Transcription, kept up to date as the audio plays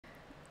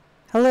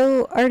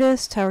Hello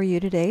artists, how are you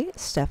today?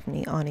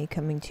 Stephanie Aune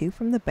coming to you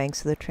from the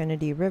banks of the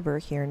Trinity River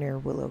here near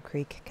Willow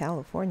Creek,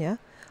 California.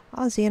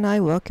 Ozzy and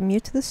I welcome you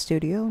to the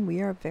studio, and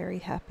we are very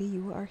happy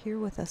you are here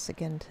with us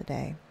again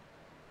today.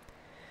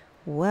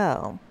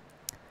 Well,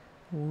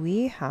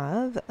 we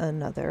have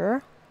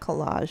another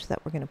collage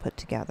that we're going to put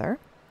together.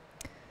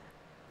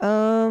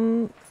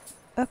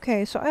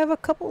 Okay, so I have a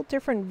couple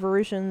different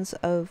versions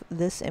of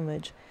this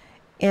image,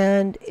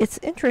 and it's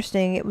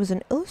interesting. It was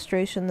an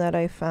illustration that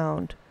I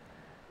found.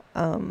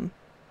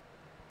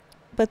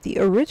 But the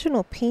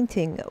original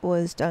painting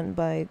was done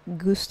by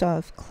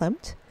Gustav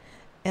Klimt,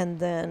 and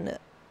then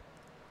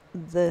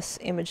this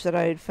image that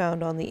I had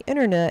found on the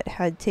internet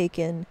had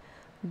taken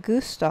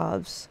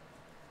Gustav's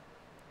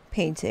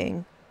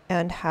painting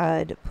and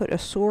had put a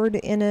sword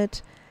in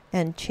it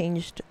and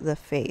changed the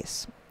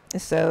face.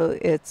 So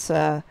it's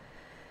an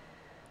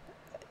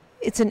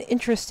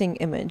interesting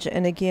image,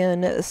 and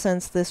again,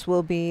 since this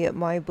will be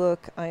my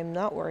book, I'm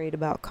not worried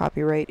about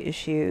copyright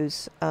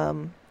issues.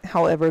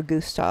 However,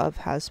 Gustav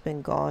has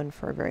been gone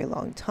for a very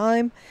long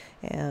time,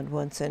 and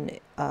once an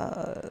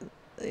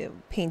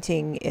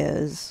painting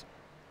is,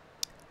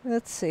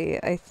 let's see,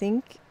 I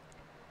think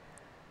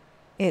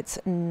it's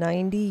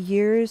 90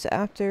 years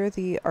after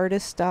the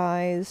artist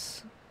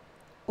dies,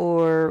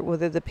 or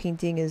whether the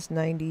painting is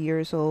 90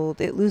 years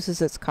old, it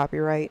loses its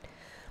copyright.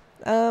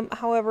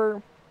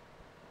 However,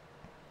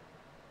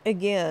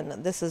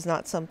 again, this is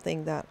not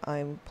something that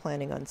I'm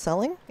planning on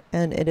selling,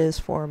 and it is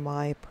for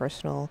my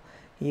personal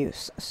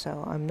use,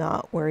 so I'm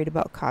not worried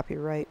about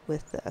copyright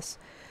with this.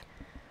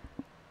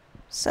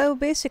 So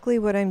basically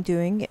what I'm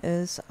doing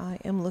is I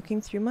am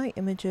looking through my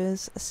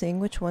images, seeing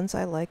which ones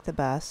I like the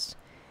best,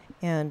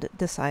 and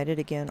decided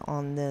again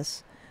on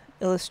this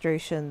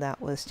illustration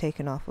that was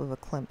taken off of a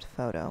Klimt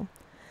photo.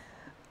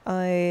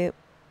 I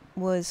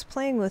was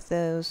playing with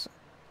those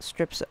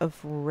strips of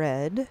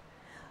red.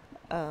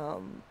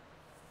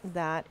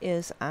 That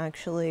is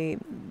actually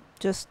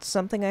just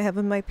something I have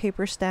in my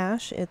paper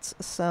stash. It's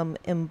some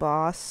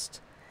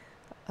embossed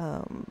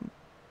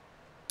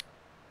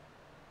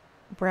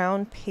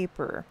brown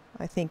paper,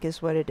 I think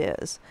is what it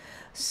is.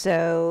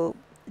 So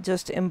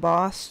just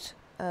embossed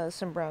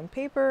some brown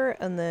paper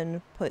and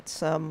then put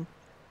some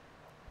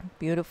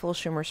beautiful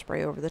shimmer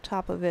spray over the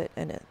top of it,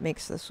 and it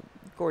makes this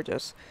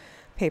gorgeous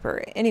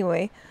paper.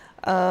 Anyway,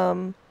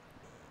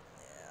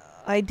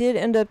 I did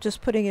end up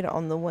just putting it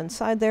on the one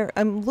side there.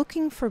 I'm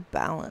looking for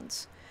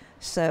balance,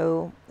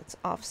 so it's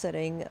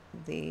offsetting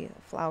the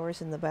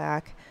flowers in the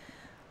back.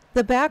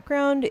 The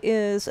background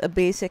is a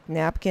basic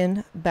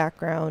napkin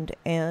background,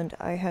 and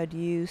I had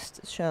used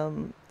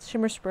some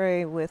shimmer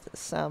spray with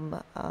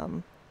some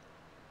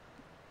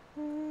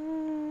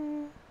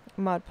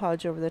Mod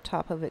Podge over the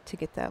top of it to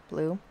get that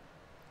blue.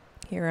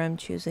 Here I'm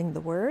choosing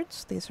the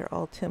words. These are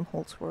all Tim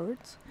Holtz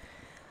words.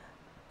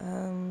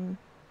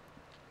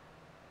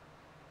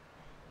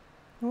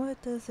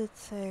 What does it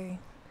say?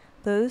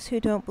 Those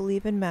who don't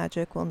believe in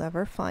magic will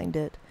never find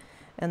it.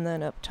 And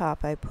then up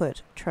top I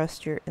put,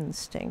 trust your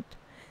instinct.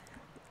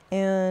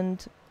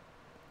 And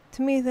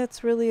to me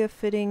that's really a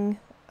fitting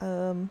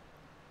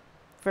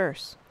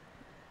verse.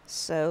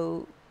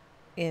 So,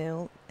 you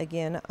know,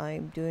 again,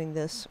 I'm doing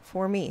this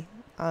for me.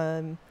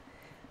 I'm,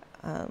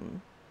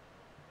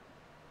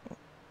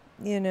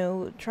 you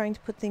know, trying to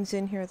put things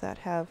in here that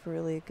have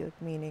really good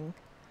meaning.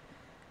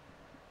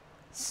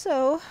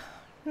 So,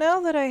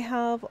 now that I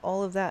have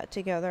all of that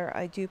together,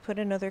 I do put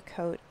another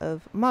coat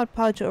of Mod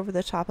Podge over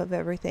the top of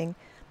everything.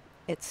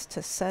 It's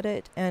to set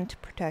it and to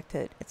protect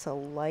it. It's a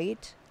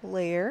light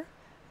layer,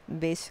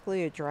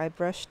 basically a dry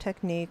brush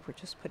technique. We're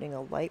just putting a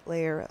light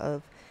layer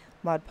of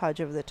Mod Podge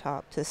over the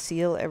top to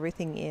seal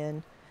everything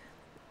in.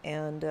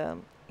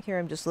 And here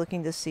I'm just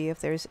looking to see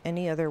if there's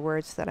any other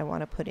words that I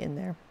want to put in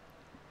there.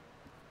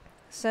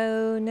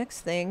 So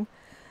next thing,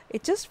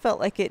 it just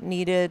felt like it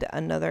needed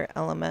another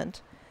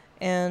element.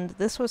 And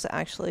this was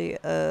actually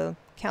a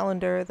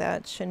calendar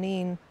that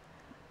Shanine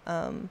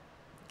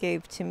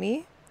gave to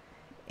me.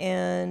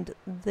 And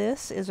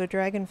this is a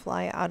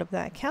dragonfly out of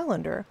that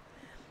calendar.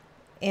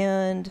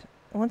 And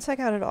once I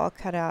got it all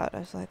cut out, I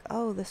was like,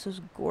 oh, this is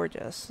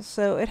gorgeous.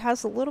 So it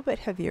has a little bit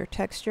heavier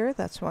texture.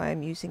 That's why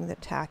I'm using the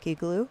tacky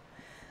glue.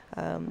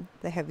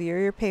 The heavier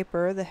your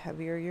paper, the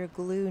heavier your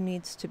glue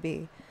needs to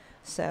be.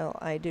 So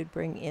I did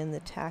bring in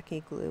the tacky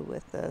glue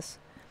with this.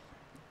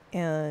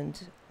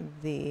 And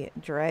the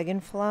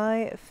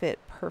dragonfly fit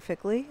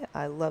perfectly.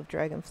 I love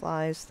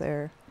dragonflies.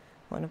 They're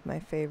one of my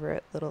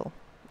favorite little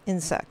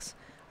insects.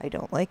 I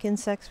don't like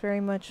insects very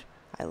much.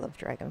 I love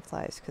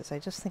dragonflies because I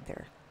just think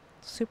they're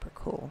super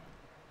cool.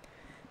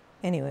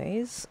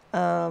 Anyways,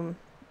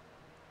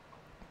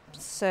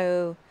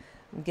 so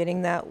I'm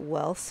getting that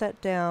well set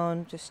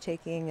down, just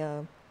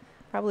taking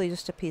probably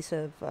just a piece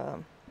of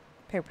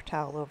paper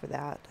towel over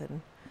that, and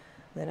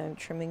then I'm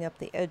trimming up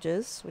the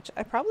edges, which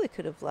I probably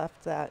could have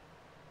left that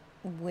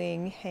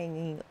wing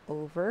hanging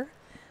over,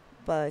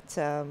 but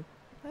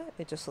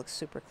it just looks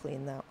super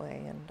clean that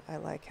way, and I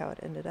like how it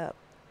ended up.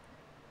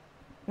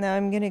 Now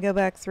I'm going to go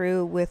back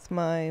through with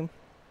my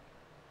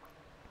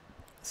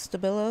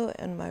Stabilo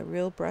and my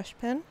real brush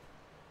pen.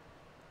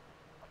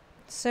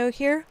 So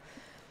here,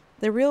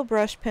 the real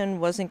brush pen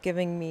wasn't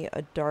giving me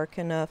a dark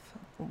enough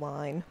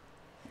line,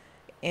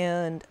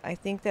 and I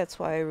think that's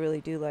why I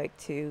really do like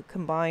to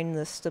combine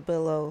the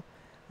Stabilo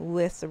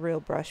with the real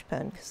brush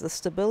pen, because the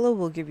Stabilo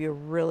will give you a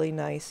really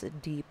nice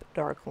deep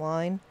dark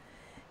line,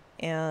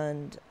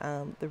 and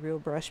the real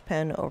brush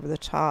pen over the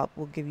top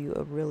will give you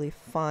a really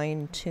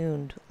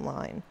fine-tuned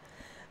line.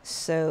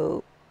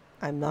 So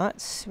I'm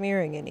not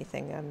smearing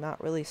anything, I'm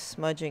not really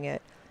smudging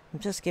it, I'm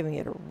just giving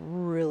it a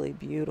really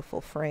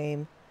beautiful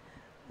frame.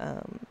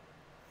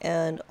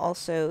 And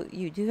also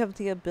you do have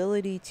the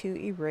ability to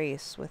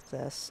erase with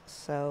this,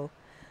 so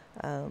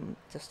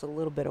just a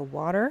little bit of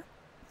water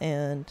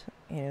and,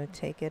 you know,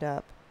 take it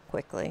up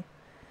quickly.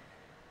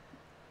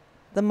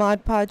 The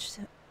Mod Podge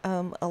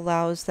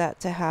allows that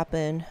to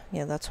happen. You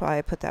know, that's why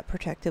I put that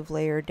protective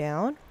layer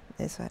down,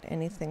 is that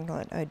anything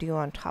that I do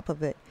on top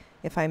of it,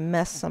 if I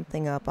mess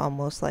something up, I'll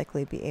most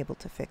likely be able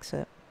to fix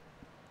it.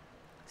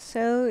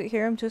 So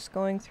here I'm just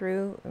going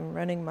through and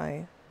running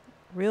my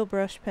real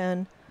brush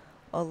pen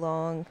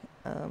along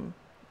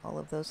all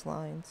of those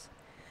lines.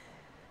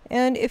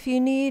 And if you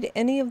need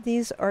any of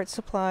these art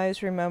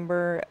supplies,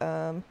 remember,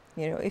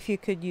 you know, if you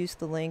could use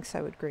the links,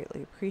 I would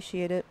greatly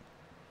appreciate it.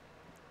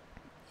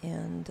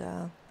 And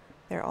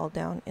they're all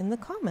down in the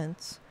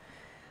comments.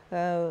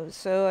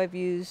 So I've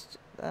used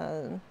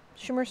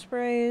shimmer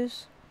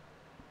sprays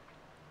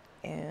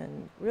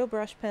and real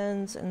brush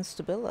pens and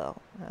Stabilo,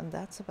 and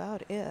that's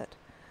about it.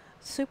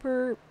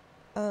 Super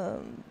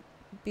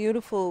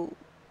beautiful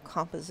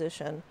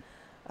composition,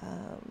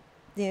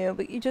 you know,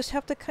 but you just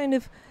have to kind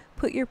of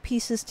put your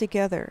pieces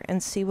together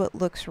and see what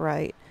looks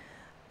right.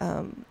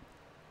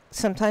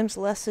 Sometimes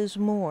less is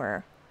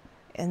more,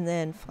 and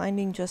then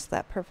finding just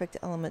that perfect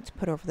element to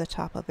put over the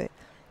top of it.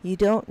 You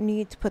don't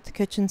need to put the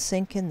kitchen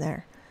sink in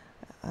there.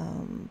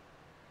 You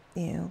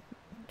know,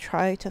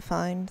 try to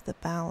find the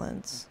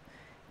balance,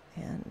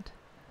 and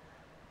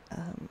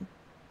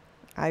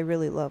I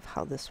really love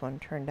how this one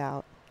turned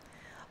out.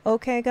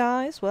 Okay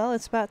guys, well,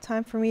 it's about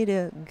time for me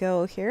to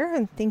go here,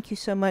 and thank you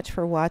so much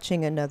for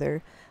watching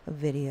another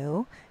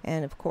video.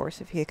 And of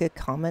course, if you could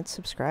comment,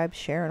 subscribe,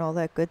 share, and all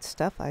that good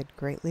stuff, I'd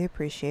greatly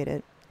appreciate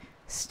it.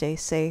 Stay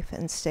safe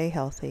and stay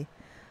healthy.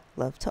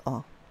 Love to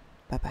all.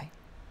 Bye-bye.